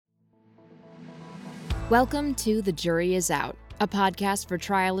Welcome to The Jury Is Out, a podcast for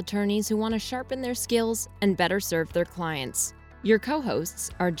trial attorneys who want to sharpen their skills and better serve their clients. Your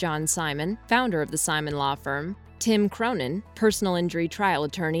co-hosts are John Simon, founder of the Simon Law Firm, Tim Cronin, personal injury trial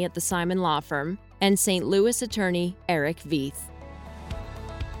attorney at the Simon Law Firm, and St. Louis attorney Eric Veith.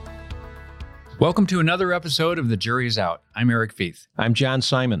 Welcome to another episode of The Jury Is Out. I'm Eric Veith. I'm John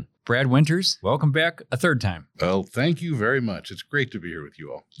Simon. Brad Winters, welcome back a third time. Well, thank you very much. It's great to be here with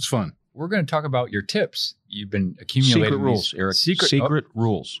you all. It's fun. We're going to talk about your tips. You've been accumulating Secret rules, Eric. Secret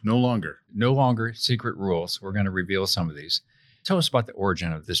rules. No longer. No longer secret rules. We're going to reveal some of these. Tell us about the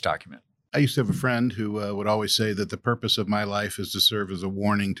origin of this document. I used to have a friend who would always say that the purpose of my life is to serve as a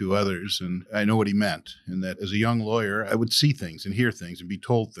warning to others. And I know what he meant. And that as a young lawyer, I would see things and hear things and be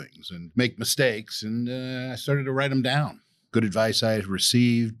told things and make mistakes. And I started to write them down. Good advice I had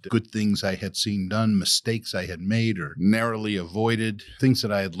received, good things I had seen done, mistakes I had made or narrowly avoided, things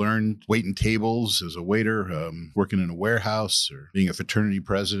that I had learned waiting tables as a waiter, working in a warehouse, or being a fraternity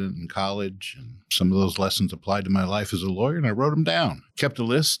president in college. And some of those lessons applied to my life as a lawyer, and I wrote them down. Kept a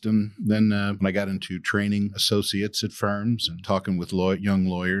list, and then when I got into training associates at firms and talking with young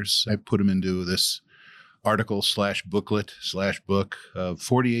lawyers, I put them into this article/booklet/book of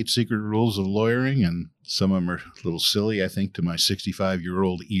 48 Secret Rules of Lawyering, and some of them are a little silly, I think, to my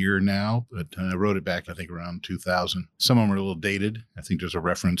 65-year-old ear now, but I wrote it back, I think, around 2000. Some of them are a little dated. I think there's a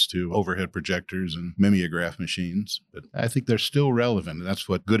reference to overhead projectors and mimeograph machines, but I think they're still relevant, and that's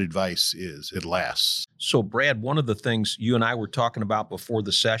what good advice is. It lasts. So, Brad, one of the things you and I were talking about before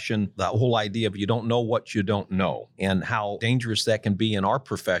the session, the whole idea of you don't know what you don't know, and how dangerous that can be in our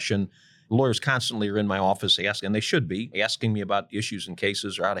profession. Lawyers constantly are in my office asking, and they should be, asking me about issues and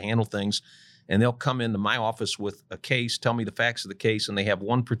cases or how to handle things. And they'll come into my office with a case, tell me the facts of the case, and they have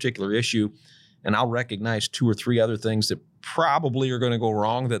one particular issue, and I'll recognize two or three other things that probably are going to go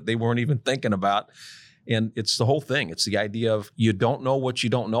wrong that they weren't even thinking about. And it's the whole thing. It's the idea of you don't know what you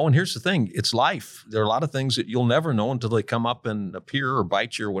don't know. And here's the thing. It's life. There are a lot of things that you'll never know until they come up and appear or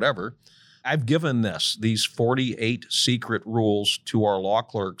bite you or whatever. I've given these 48 secret rules to our law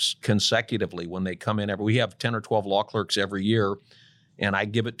clerks consecutively when they come in. We have 10 or 12 law clerks every year, and I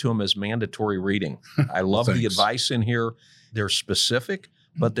give it to them as mandatory reading. I love the advice in here. They're specific,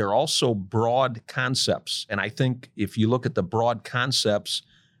 but they're also broad concepts. And I think if you look at the broad concepts,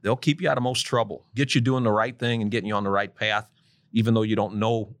 they'll keep you out of most trouble, get you doing the right thing and getting you on the right path, even though you don't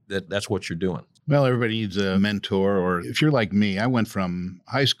know that that's what you're doing. Well, everybody needs a mentor, or if you're like me, I went from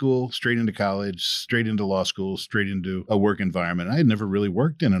high school straight into college, straight into law school, straight into a work environment. I had never really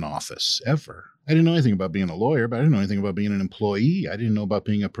worked in an office, ever. I didn't know anything about being a lawyer, but I didn't know anything about being an employee. I didn't know about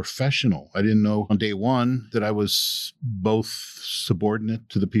being a professional. I didn't know on day one that I was both subordinate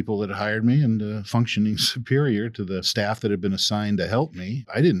to the people that hired me and functioning superior to the staff that had been assigned to help me.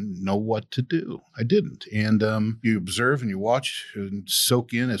 I didn't know what to do. I didn't. And you observe and you watch and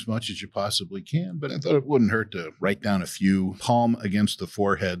soak in as much as you possibly can. But I thought it wouldn't hurt to write down a few palm against the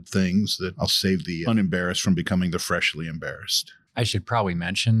forehead things that I'll save the unembarrassed from becoming the freshly embarrassed. I should probably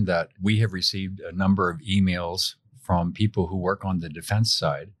mention that we have received a number of emails from people who work on the defense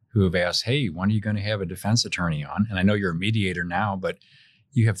side who have asked, hey, when are you going to have a defense attorney on? And I know you're a mediator now, but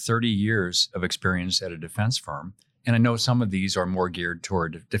you have 30 years of experience at a defense firm. And I know some of these are more geared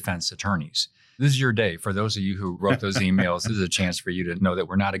toward defense attorneys. This is your day. For those of you who wrote those emails, this is a chance for you to know that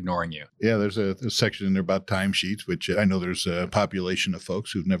we're not ignoring you. Yeah, there's a section in there about timesheets, which I know there's a population of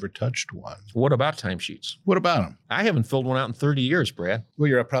folks who've never touched one. What about timesheets? What about them? I haven't filled one out in 30 years, Brad. Well,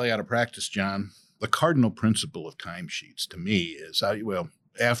 you're probably out of practice, John. The cardinal principle of timesheets to me is,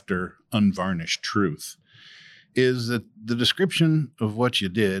 after unvarnished truth, is that the description of what you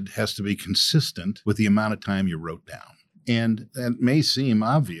did has to be consistent with the amount of time you wrote down. And that may seem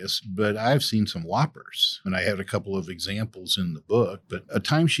obvious, but I've seen some whoppers, and I had a couple of examples in the book. But a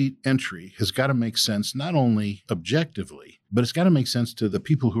timesheet entry has got to make sense not only objectively, but it's got to make sense to the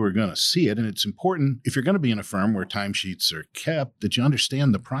people who are going to see it. And it's important, if you're going to be in a firm where timesheets are kept, that you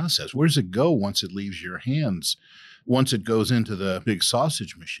understand the process. Where does it go once it leaves your hands? Once it goes into the big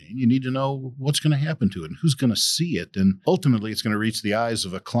sausage machine, you need to know what's going to happen to it and who's going to see it. And ultimately, it's going to reach the eyes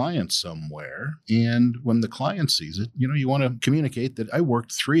of a client somewhere. And when the client sees it, you want to communicate that I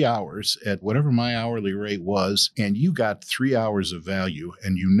worked 3 hours at whatever my hourly rate was, and you got 3 hours of value.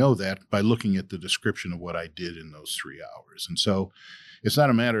 And you know that by looking at the description of what I did in those 3 hours. And so it's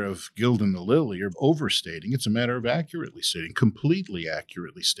not a matter of gilding the lily or overstating. It's a matter of accurately stating, completely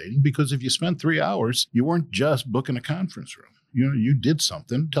accurately stating, because if you spent 3 hours, you weren't just booking a conference room. You did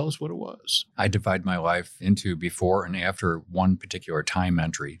something. Tell us what it was. I divide my life into before and after one particular time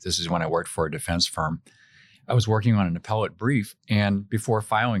entry. This is when I worked for a defense firm. I was working on an appellate brief, and before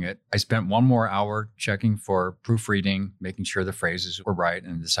filing it, I spent one more hour checking for proofreading, making sure the phrases were right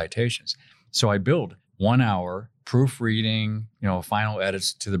and the citations. So I billed 1 hour proofreading, final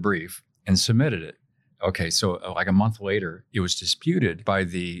edits to the brief and submitted it. Okay, so like a month later, it was disputed by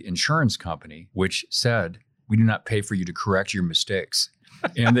the insurance company, which said, we do not pay for you to correct your mistakes.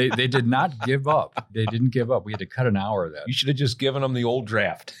 And they did not give up. They didn't give up. We had to cut an hour of that. You should have just given them the old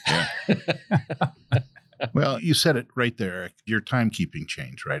draft. Yeah. Well, you said it right there. Your timekeeping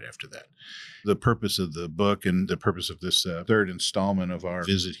changed right after that. The purpose of the book and the purpose of this third installment of our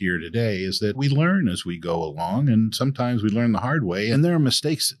visit here today is that we learn as we go along, and sometimes we learn the hard way. And there are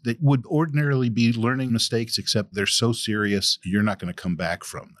mistakes that would ordinarily be learning mistakes, except they're so serious, you're not going to come back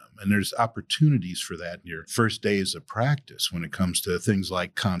from them. And there's opportunities for that in your first days of practice when it comes to things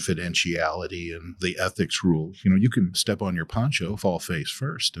like confidentiality and the ethics rules. You can step on your poncho, fall face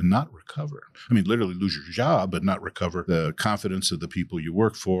first, and not recover. I mean, literally lose your job, but not recover the confidence of the people you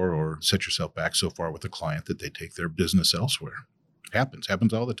work for, or set yourself back so far with a client that they take their business elsewhere. Happens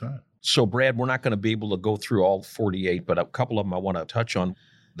all the time. So, Brad, we're not going to be able to go through all 48, but a couple of them I want to touch on.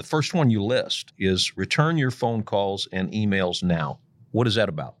 The first one you list is return your phone calls and emails now. What is that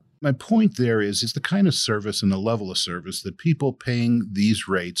about? My point there is the kind of service and the level of service that people paying these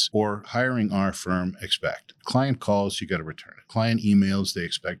rates or hiring our firm expect. Client calls, you got to return it. Client emails, they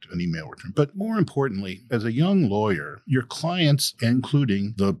expect an email return. But more importantly, as a young lawyer, your clients,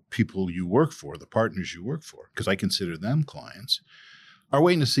 including the people you work for, the partners you work for, because I consider them clients, are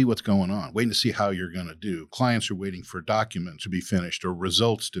waiting to see what's going on, waiting to see how you're going to do. Clients are waiting for documents to be finished or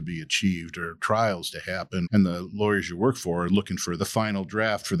results to be achieved or trials to happen. And the lawyers you work for are looking for the final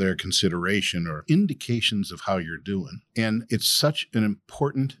draft for their consideration or indications of how you're doing. And it's such an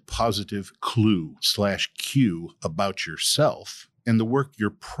important positive clue/cue about yourself and the work you're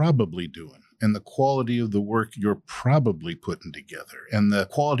probably doing, and the quality of the work you're probably putting together, and the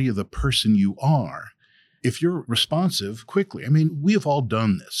quality of the person you are. If you're responsive quickly, I mean, we have all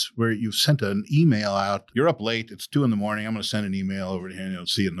done this where you've sent an email out, you're up late, it's 2 a.m, I'm going to send an email over to him,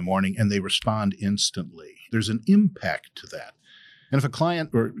 see it in the morning, and they respond instantly. There's an impact to that. And if a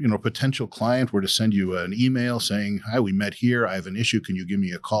client or, potential client were to send you an email saying, hi, we met here, I have an issue, can you give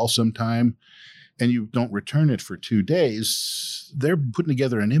me a call sometime? And you don't return it for 2 days, they're putting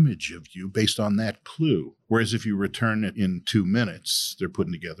together an image of you based on that clue. Whereas if you return it in 2 minutes, they're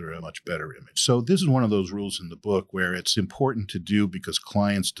putting together a much better image. So this is one of those rules in the book where it's important to do because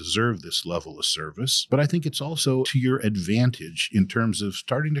clients deserve this level of service. But I think it's also to your advantage in terms of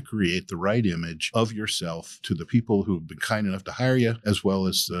starting to create the right image of yourself to the people who have been kind enough to hire you, as well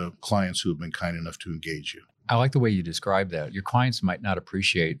as the clients who have been kind enough to engage you. I like the way you describe that. Your clients might not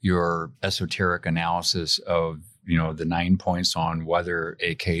appreciate your esoteric analysis of, the 9 points on whether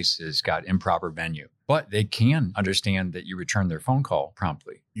a case has got improper venue, but they can understand that you return their phone call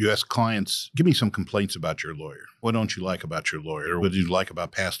promptly. You ask clients, give me some complaints about your lawyer. What don't you like about your lawyer? Or what do you like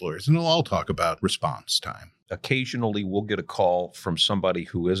about past lawyers? And they'll all talk about response time. Occasionally, we'll get a call from somebody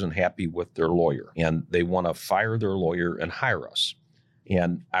who isn't happy with their lawyer, and they want to fire their lawyer and hire us.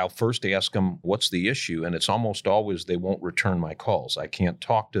 And I'll first ask them, what's the issue? And it's almost always they won't return my calls. I can't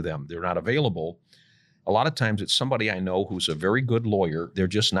talk to them. They're not available. A lot of times it's somebody I know who's a very good lawyer. They're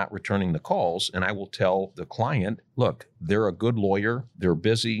just not returning the calls. And I will tell the client, look, they're a good lawyer. They're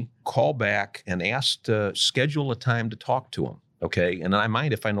busy. Call back and ask to schedule a time to talk to them. Okay. And I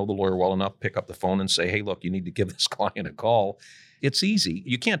might, if I know the lawyer well enough, pick up the phone and say, hey, look, you need to give this client a call. It's easy.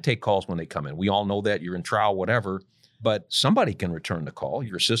 You can't take calls when they come in. We all know that. You're in trial, whatever. But somebody can return the call.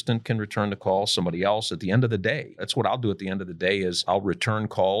 Your assistant can return the call. Somebody else at the end of the day. That's what I'll do at the end of the day is I'll return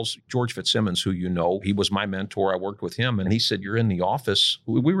calls. George Fitzsimmons, who you know, he was my mentor. I worked with him. And he said, you're in the office.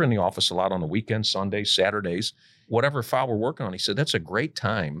 We were in the office a lot on the weekends, Sundays, Saturdays, whatever file we're working on. He said, that's a great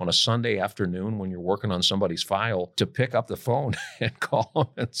time on a Sunday afternoon when you're working on somebody's file to pick up the phone and call them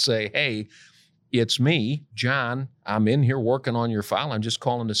and say, hey, it's me, John. I'm in here working on your file. I'm just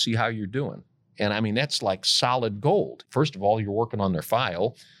calling to see how you're doing. And I mean, that's like solid gold. First of all, you're working on their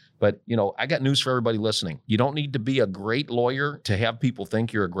file. But, I got news for everybody listening. You don't need to be a great lawyer to have people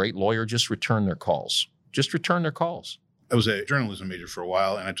think you're a great lawyer. Just return their calls. Just return their calls. I was a journalism major for a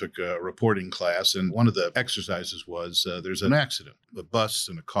while, and I took a reporting class. And one of the exercises was there's an accident, a bus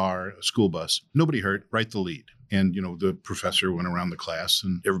and a car, a school bus. Nobody hurt, write the lead. And, the professor went around the class,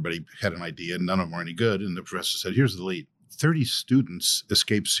 and everybody had an idea, and none of them were any good. And the professor said, here's the lead. 30 students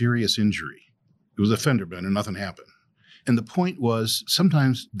escaped serious injury. It was a fender bender, nothing happened. And the point was,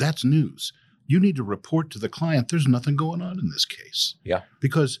 sometimes that's news. You need to report to the client, there's nothing going on in this case. Yeah.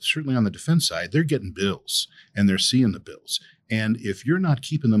 Because certainly on the defense side, they're getting bills and they're seeing the bills. And if you're not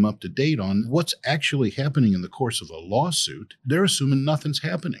keeping them up to date on what's actually happening in the course of a lawsuit, they're assuming nothing's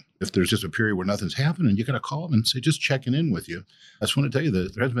happening. If there's just a period where nothing's happening, you got to call them and say, just checking in with you. I just want to tell you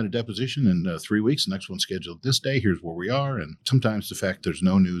that there has been a deposition in 3 weeks. The next one's scheduled this day. Here's where we are. And sometimes the fact there's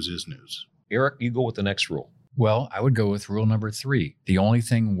no news is news. Eric, you go with the next rule. Well, I would go with rule number 3. The only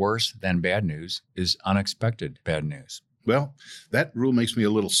thing worse than bad news is unexpected bad news. Well, that rule makes me a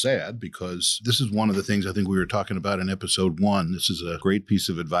little sad because this is one of the things I think we were talking about in episode 1. This is a great piece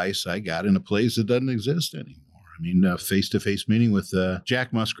of advice I got in a place that doesn't exist anymore. I mean, face-to-face meeting with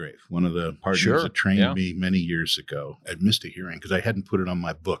Jack Musgrave, one of the partners that trained me many years ago. I'd missed a hearing because I hadn't put it on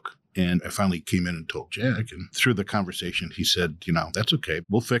my book. And I finally came in and told Jack, and through the conversation, he said, that's okay.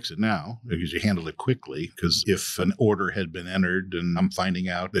 We'll fix it now because you handled it quickly. Because if an order had been entered and I'm finding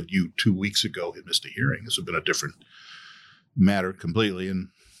out that you 2 weeks ago had missed a hearing, this would have been a different matter completely. And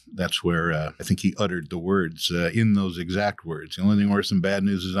that's where I think he uttered the words in those exact words. The only thing worse than bad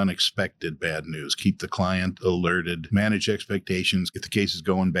news is unexpected bad news. Keep the client alerted, manage expectations. If the case is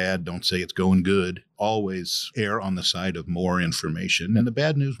going bad, don't say it's going good. Always err on the side of more information, and the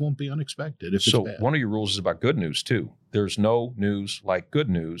bad news won't be unexpected if it's bad. So one of your rules is about good news too. There's no news like good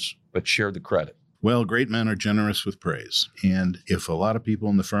news, but share the credit. Well, great men are generous with praise. And if a lot of people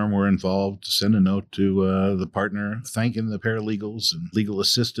in the firm were involved, send a note to the partner thanking the paralegals and legal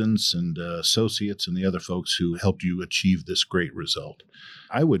assistants and associates and the other folks who helped you achieve this great result.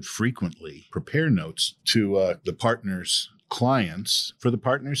 I would frequently prepare notes to the partner's clients for the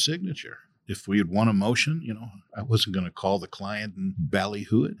partner's signature. If we had won a motion, I wasn't going to call the client and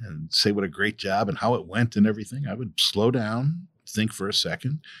ballyhoo it and say what a great job and how it went and everything. I would slow down, think for a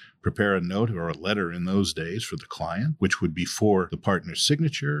second, prepare a note or a letter in those days for the client, which would be for the partner's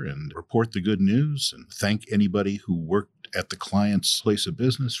signature, and report the good news and thank anybody who worked at the client's place of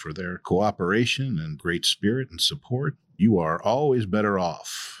business for their cooperation and great spirit and support. You are always better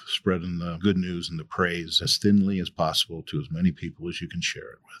off spreading the good news and the praise as thinly as possible to as many people as you can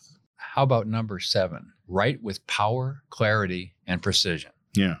share it with. How about number 7? Write with power, clarity, and precision.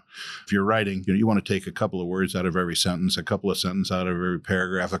 Yeah. If you're writing, you want to take a couple of words out of every sentence, a couple of sentences out of every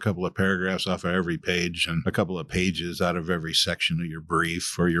paragraph, a couple of paragraphs off of every page, and a couple of pages out of every section of your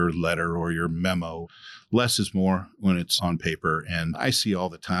brief or your letter or your memo. Less is more when it's on paper. And I see all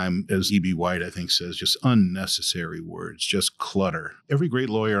the time, as E.B. White, I think, says, just unnecessary words, just clutter. Every great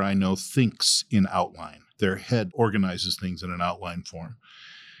lawyer I know thinks in outline. Their head organizes things in an outline form.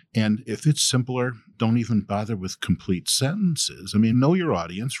 And if it's simpler, don't even bother with complete sentences. I mean, know your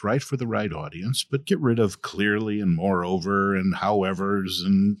audience, write for the right audience, but get rid of clearly and moreover and howevers.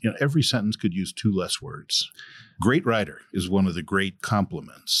 And every sentence could use 2 less words. Great writer is one of the great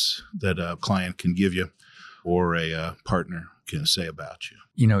compliments that a client can give you or a partner can say about you.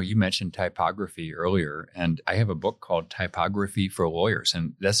 You mentioned typography earlier, and I have a book called Typography for Lawyers,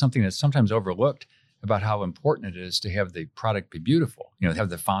 and that's something that's sometimes overlooked about how important it is to have the product be beautiful.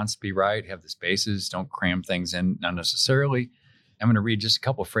 Have the fonts be right, have the spaces, don't cram things in unnecessarily. I'm going to read just a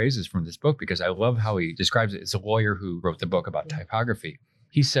couple of phrases from this book because I love how he describes it. It's a lawyer who wrote the book about typography.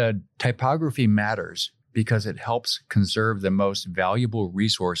 He said, typography matters because it helps conserve the most valuable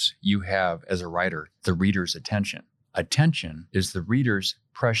resource you have as a writer, the reader's attention. Attention is the reader's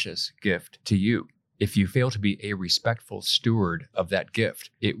precious gift to you. If you fail to be a respectful steward of that gift,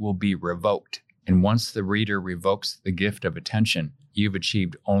 it will be revoked. And once the reader revokes the gift of attention, you've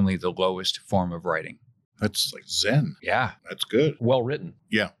achieved only the lowest form of writing. That's like Zen. Yeah. That's good. Well written.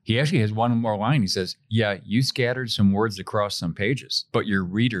 Yeah. He actually has one more line. He says, you scattered some words across some pages, but your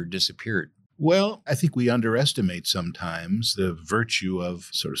reader disappeared. Well, I think we underestimate sometimes the virtue of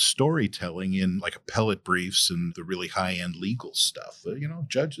sort of storytelling in like appellate briefs and the really high-end legal stuff.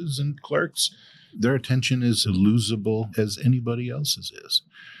 Judges and clerks, their attention is losable as anybody else's is.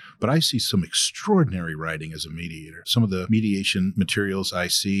 But I see some extraordinary writing as a mediator. Some of the mediation materials I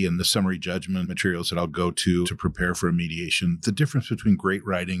see and the summary judgment materials that I'll go to prepare for a mediation, the difference between great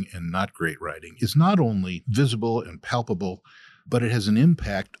writing and not great writing is not only visible and palpable, but it has an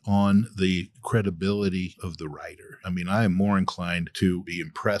impact on the credibility of the writer. I mean, I am more inclined to be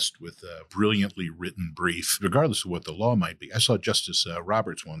impressed with a brilliantly written brief, regardless of what the law might be. I saw Justice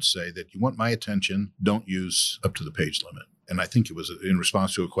Roberts once say that you want my attention, don't use up to the page limit. And I think it was in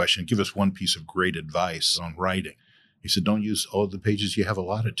response to a question, give us one piece of great advice on writing. He said, don't use all of the pages you have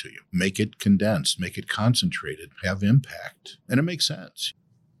allotted to you. Make it condensed, make it concentrated, have impact. And it makes sense.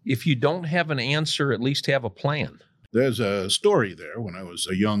 If you don't have an answer, at least have a plan. There's a story there. When I was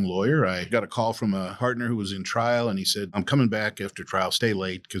a young lawyer, I got a call from a partner who was in trial, and he said, I'm coming back after trial. Stay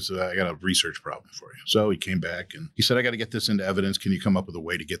late because I got a research problem for you. So he came back, and he said, I got to get this into evidence. Can you come up with a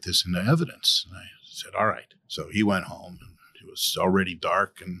way to get this into evidence? And I said, all right. So he went home, and was already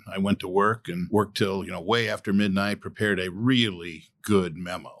dark, and I went to work and worked till, way after midnight, prepared a really good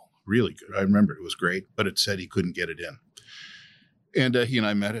memo. Really good. I remember it was great, but it said he couldn't get it in. And he and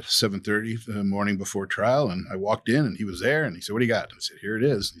I met at 7:30 the morning before trial, and I walked in, and he was there, and he said, "What do you got?" And I said, "Here it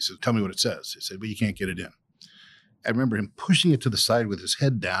is." And he said, "Tell me what it says." I said, "Well, you can't get it in." I remember him pushing it to the side with his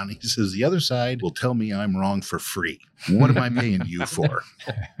head down. He says, "The other side will tell me I'm wrong for free. What am I paying you for?"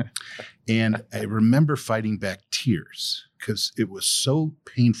 And I remember fighting back tears because it was so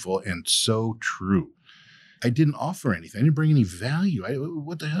painful and so true. I didn't offer anything. I didn't bring any value.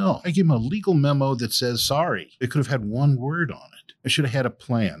 What the hell? I gave him a legal memo that says, sorry. It could have had one word on it. I should have had a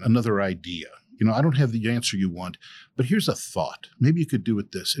plan, another idea. I don't have the answer you want, but here's a thought. Maybe you could do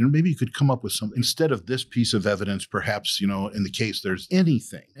it this, and maybe you could come up with something instead of this piece of evidence. Perhaps, in the case there's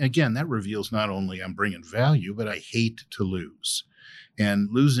anything. Again, that reveals not only I'm bringing value, but I hate to lose. And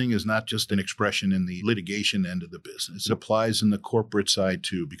losing is not just an expression in the litigation end of the business. It applies in the corporate side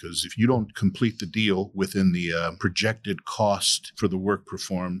too, because if you don't complete the deal within the projected cost for the work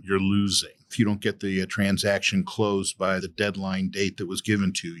performed, you're losing. If you don't get the transaction closed by the deadline date that was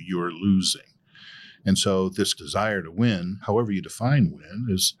given to you, you're losing. And so this desire to win, however you define win,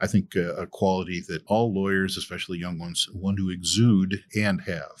 is, I think, a quality that all lawyers, especially young ones, want to exude and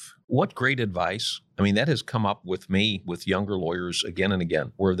have. What great advice. I mean, that has come up with me with younger lawyers again and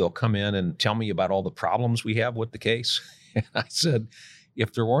again, where they'll come in and tell me about all the problems we have with the case. And I said,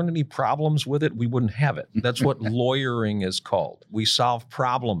 if there weren't any problems with it, we wouldn't have it. That's what lawyering is called. We solve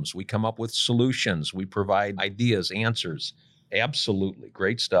problems. We come up with solutions. We provide ideas, answers. Absolutely.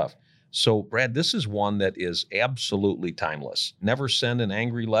 Great stuff. So, Brad, this is one that is absolutely timeless. Never send an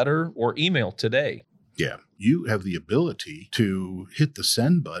angry letter or email today. Yeah, you have the ability to hit the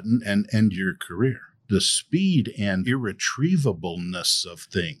send button and end your career. The speed and irretrievableness of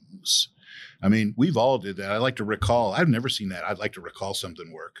things. I mean, we've all did that. I like to recall. I've never seen that. I'd like to recall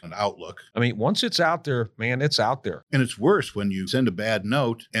something work on Outlook. I mean, once it's out there, man, it's out there. And it's worse when you send a bad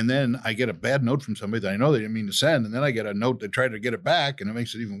note, and then I get a bad note from somebody that I know they didn't mean to send, and then I get a note that tried to get it back, and it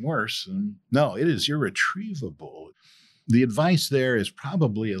makes it even worse. And no, it is irretrievable. The advice there is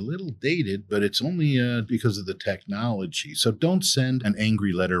probably a little dated, but it's only because of the technology. So don't send an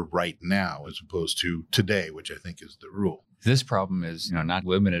angry letter right now as opposed to today, which I think is the rule. This problem is, not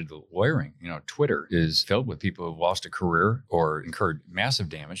limited to lawyering. Twitter is filled with people who've lost a career or incurred massive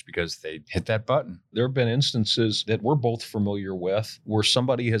damage because they hit that button. There have been instances that we're both familiar with where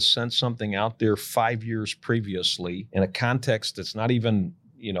somebody has sent something out there 5 years previously in a context that's not even,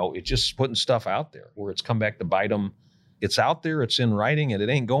 it's just putting stuff out there where it's come back to bite them. It's out there, it's in writing, and it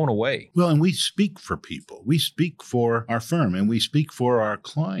ain't going away. Well, and we speak for people. We speak for our firm, and we speak for our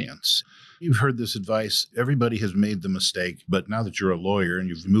clients. You've heard this advice. Everybody has made the mistake, but now that you're a lawyer and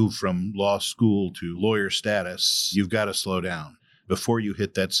you've moved from law school to lawyer status, you've got to slow down. Before you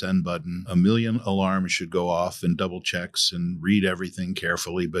hit that send button, a million alarms should go off and double checks and read everything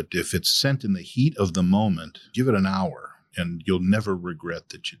carefully. But if it's sent in the heat of the moment, give it an hour and you'll never regret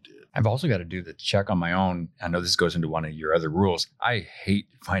that you did. I've also got to do the check on my own. I know this goes into one of your other rules. I hate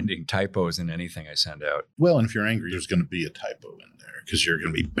finding typos in anything I send out. Well, and if you're angry, there's going to be a typo in there because you're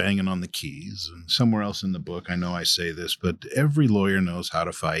going to be banging on the keys. And somewhere else in the book, I know I say this, but every lawyer knows how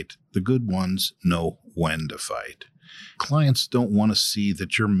to fight. The good ones know when to fight. Clients don't want to see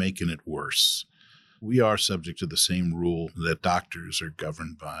that you're making it worse. We are subject to the same rule that doctors are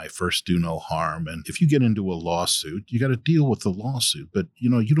governed by, first do no harm. And if you get into a lawsuit, you got to deal with the lawsuit. But, you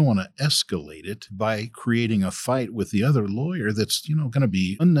don't want to escalate it by creating a fight with the other lawyer that's, going to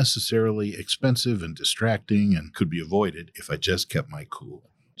be unnecessarily expensive and distracting and could be avoided if I just kept my cool.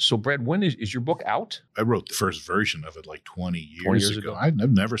 So, Brad, when is your book out? I wrote the first version of it like 20 years ago. I've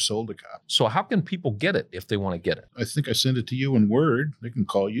never sold a copy. So how can people get it if they want to get it? I think I sent it to you in Word. They can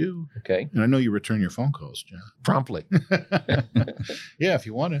call you. Okay. And I know you return your phone calls, John. Promptly. Yeah, if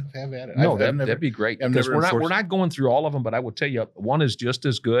you want to, have at it. No, that'd be great. Because we're not going through all of them, but I would tell you one is just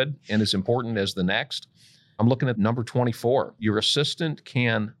as good and as important as the next. I'm looking at number 24. Your assistant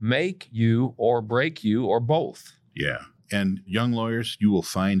can make you or break you or both. Yeah. And young lawyers, you will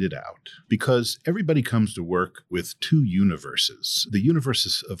find it out because everybody comes to work with two universes, the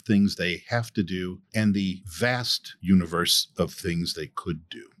universes of things they have to do and the vast universe of things they could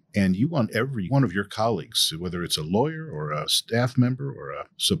do. And you want every one of your colleagues, whether it's a lawyer or a staff member or a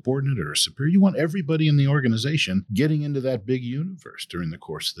subordinate or a superior, you want everybody in the organization getting into that big universe during the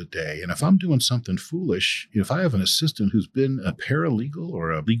course of the day. And if I'm doing something foolish, if I have an assistant who's been a paralegal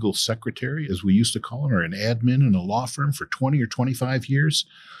or a legal secretary, as we used to call them, or an admin in a law firm for 20 or 25 years,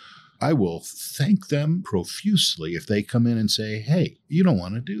 I will thank them profusely if they come in and say, hey, you don't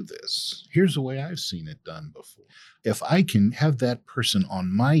want to do this. Here's the way I've seen it done before. If I can have that person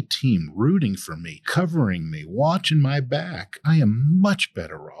on my team rooting for me, covering me, watching my back, I am much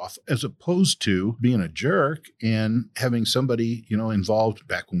better off as opposed to being a jerk and having somebody, involved.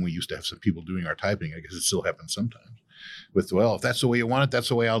 Back when we used to have some people doing our typing, I guess it still happens sometimes. With, well, if that's the way you want it, that's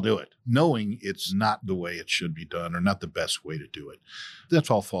the way I'll do it. Knowing it's not the way it should be done or not the best way to do it.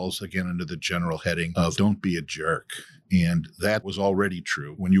 That all falls again under the general heading of don't be a jerk. And that was already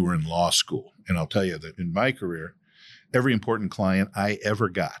true when you were in law school. And I'll tell you that in my career, every important client I ever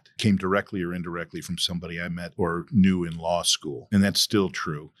got came directly or indirectly from somebody I met or knew in law school. And that's still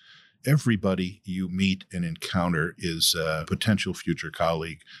true. Everybody you meet and encounter is a potential future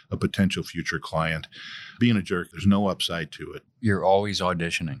colleague, a potential future client. Being a jerk, there's no upside to it. You're always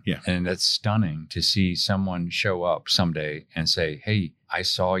auditioning. Yeah. And that's stunning to see someone show up someday and say, hey, I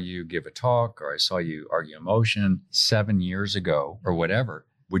saw you give a talk or I saw you argue a motion 7 years ago or whatever.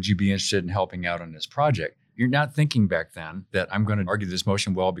 Would you be interested in helping out on this project? You're not thinking back then that I'm going to argue this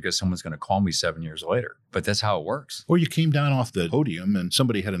motion well because someone's going to call me 7 years later. But that's how it works. Or you came down off the podium and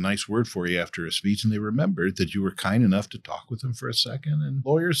somebody had a nice word for you after a speech and they remembered that you were kind enough to talk with them for a second. And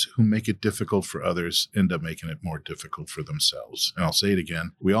lawyers who make it difficult for others end up making it more difficult for themselves. And I'll say it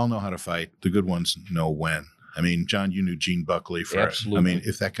again. We all know how to fight. The good ones know when. I mean, John, you knew Gene Buckley. Absolutely. I mean,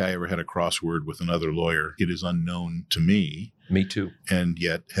 if that guy ever had a crossword with another lawyer, it is unknown to me. Me too. And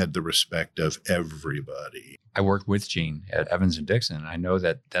yet had the respect of everybody. I worked with Gene at Evans and Dixon. And I know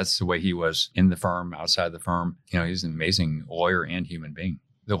that that's the way he was in the firm, outside the firm. He's an amazing lawyer and human being.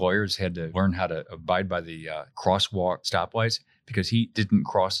 The lawyers had to learn how to abide by the crosswalk stoplights because he didn't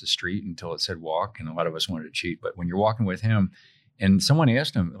cross the street until it said walk. And a lot of us wanted to cheat. But when you're walking with him and someone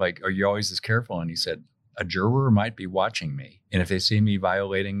asked him, like, are you always this careful? And he said, a juror might be watching me. And if they see me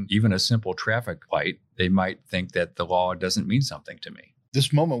violating even a simple traffic light, they might think that the law doesn't mean something to me.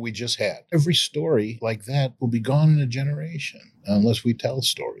 This moment we just had, every story like that will be gone in a generation unless we tell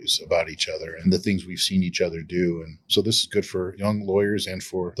stories about each other and the things we've seen each other do. And so this is good for young lawyers and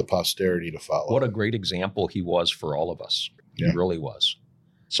for the posterity to follow. What a great example he was for all of us. Yeah. He really was.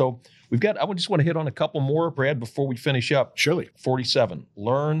 So I just want to hit on a couple more, Brad, before we finish up. Surely. 47,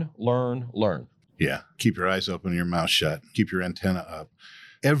 learn, learn, learn. Yeah. Keep your eyes open and your mouth shut. Keep your antenna up.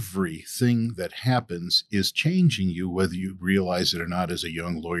 Everything that happens is changing you, whether you realize it or not. As a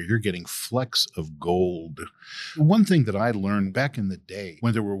young lawyer, you're getting flecks of gold. One thing that I learned back in the day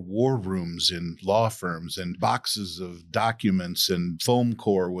when there were war rooms in law firms and boxes of documents and foam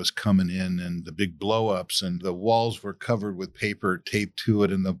core was coming in and the big blow-ups and the walls were covered with paper taped to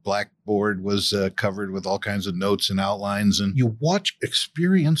it and the blackboard was covered with all kinds of notes and outlines. And you watch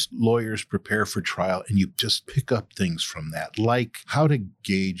experienced lawyers prepare for trial and you just pick up things from that, like how to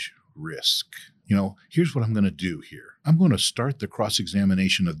gauge risk. Here's what I'm going to do here. I'm going to start the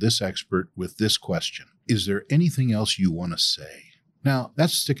cross-examination of this expert with this question. Is there anything else you want to say? Now,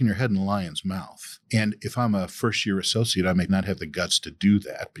 that's sticking your head in the lion's mouth. And if I'm a first-year associate, I may not have the guts to do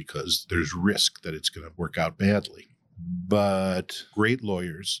that because there's risk that it's going to work out badly. But great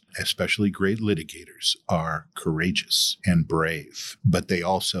lawyers, especially great litigators, are courageous and brave, but they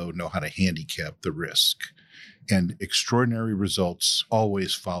also know how to handicap the risk. And extraordinary results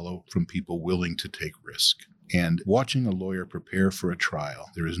always follow from people willing to take risk. And watching a lawyer prepare for a trial,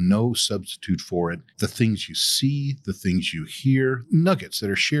 there is no substitute for it. The things you see, the things you hear, nuggets that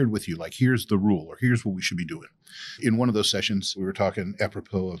are shared with you, like here's the rule or here's what we should be doing. In one of those sessions, we were talking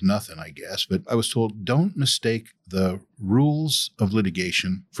apropos of nothing, I guess, but I was told, don't mistake the rules of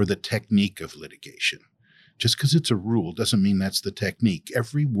litigation for the technique of litigation. Just because it's a rule doesn't mean that's the technique.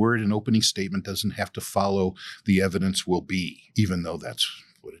 Every word in opening statement doesn't have to follow the evidence will be, even though that's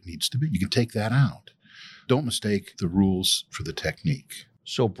what it needs to be. You can take that out. Don't mistake the rules for the technique.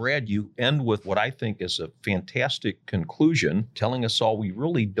 So, Brad, you end with what I think is a fantastic conclusion, telling us all we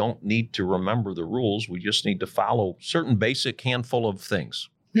really don't need to remember the rules. We just need to follow certain basic handful of things.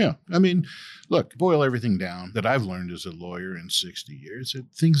 Yeah. I mean, look, boil everything down that I've learned as a lawyer in 60 years,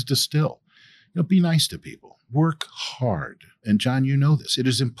 things distill. Be nice to people. Work hard. And John, you know this. It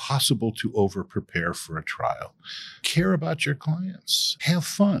is impossible to over-prepare for a trial. Care about your clients. Have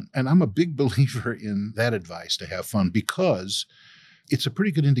fun. And I'm a big believer in that advice, to have fun, because it's a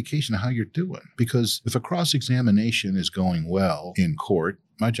pretty good indication of how you're doing. Because if a cross-examination is going well in court,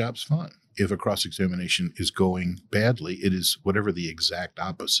 my job's fun. If a cross-examination is going badly, it is whatever the exact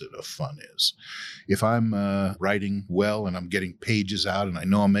opposite of fun is. If I'm writing well and I'm getting pages out and I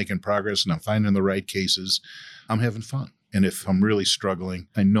know I'm making progress and I'm finding the right cases, I'm having fun. And if I'm really struggling,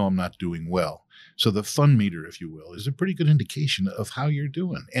 I know I'm not doing well. So the fun meter, if you will, is a pretty good indication of how you're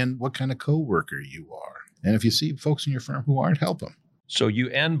doing and what kind of coworker you are. And if you see folks in your firm who aren't, help them. So you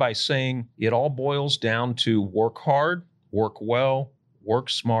end by saying it all boils down to work hard, work well, work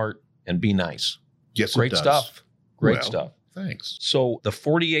smart, and be nice. Yes, Great it does. stuff. Great Well, stuff. Thanks. So the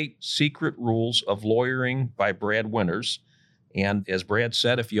 48 Secret Rules of Lawyering by Brad Winters. And as Brad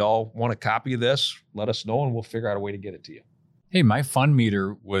said, if y'all want a copy of this, let us know and we'll figure out a way to get it to you. Hey, my fun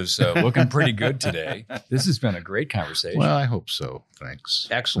meter was looking pretty good today. This has been a great conversation. Well, I hope so. Thanks.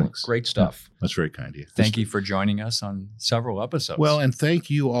 Excellent. Thanks. Great stuff. That's very kind of you. Thank you for joining us on several episodes. Well, and thank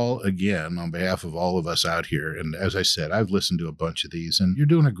you all again on behalf of all of us out here. And as I said, I've listened to a bunch of these, and you're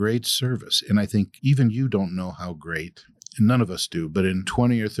doing a great service. And I think even you don't know how great, and none of us do, but in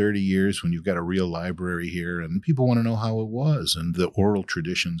 20 or 30 years, when you've got a real library here and people want to know how it was and the oral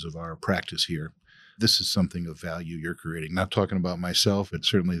traditions of our practice here, this is something of value you're creating. Not talking about myself, but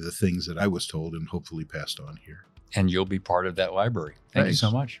certainly the things that I was told and hopefully passed on here. and you'll be part of that library. Thank you Thanks.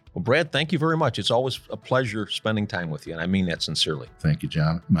 so much. Well, Brad, thank you very much. It's always a pleasure spending time with you, and I mean that sincerely. Thank you,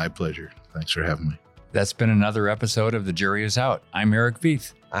 John. My pleasure. Thanks for having me. That's been another episode of The Jury is Out. I'm Eric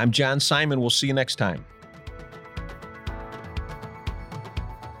Veith. I'm John Simon. We'll see you next time.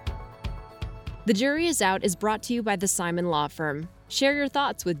 The Jury is Out is brought to you by the Simon Law Firm. Share your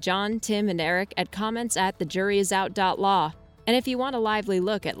thoughts with John, Tim, and Eric at comments@thejuryisout.law. And if you want a lively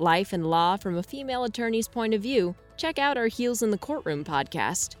look at life and law from a female attorney's point of view, check out our Heels in the Courtroom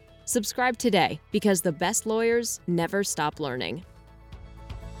podcast. Subscribe today, because the best lawyers never stop learning.